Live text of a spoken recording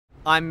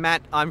I'm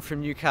Matt, I'm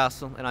from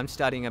Newcastle and I'm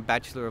studying a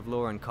Bachelor of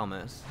Law and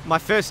Commerce. My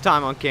first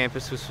time on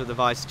campus was for the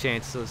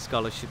Vice-Chancellor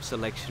Scholarships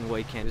selection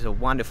weekend. It was a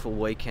wonderful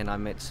weekend. I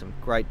met some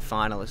great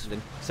finalists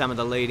and some of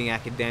the leading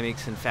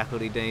academics and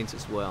faculty deans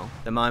as well.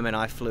 The moment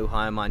I flew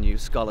home I knew,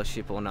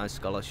 scholarship or no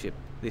scholarship,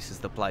 this is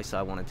the place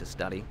I wanted to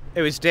study.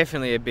 It was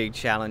definitely a big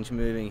challenge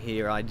moving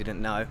here. I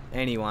didn't know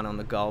anyone on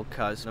the Gold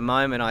Coast. The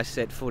moment I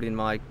set foot in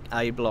my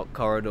A block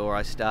corridor,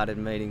 I started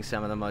meeting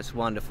some of the most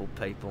wonderful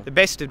people. The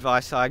best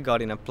advice I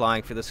got in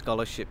applying for the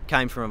scholarship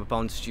came from a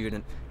bond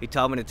student. He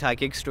told me to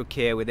take extra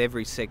care with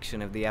every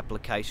section of the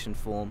application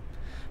form.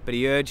 But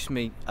he urged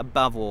me,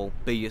 above all,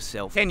 be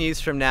yourself. 10 years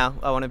from now,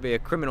 I want to be a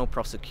criminal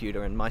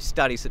prosecutor, and my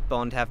studies at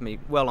Bond have me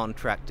well on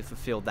track to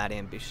fulfil that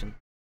ambition.